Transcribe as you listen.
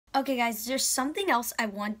Okay guys, there's something else I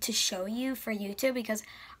want to show you for YouTube because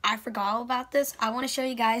I forgot all about this. I want to show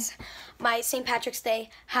you guys my St. Patrick's Day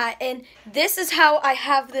hat, and this is how I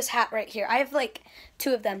have this hat right here. I have like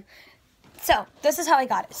 2 of them. So, this is how I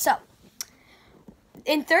got it. So,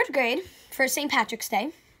 in 3rd grade, for St. Patrick's Day,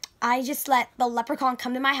 I just let the leprechaun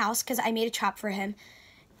come to my house because I made a trap for him.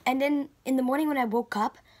 And then in the morning when I woke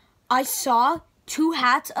up, I saw 2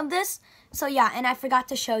 hats of this. So yeah, and I forgot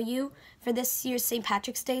to show you for this year's St.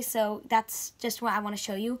 Patrick's Day, so that's just what I want to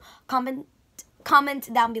show you. Comment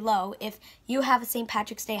down below if you have a St.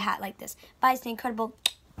 Patrick's Day hat like this. Bye, stay incredible.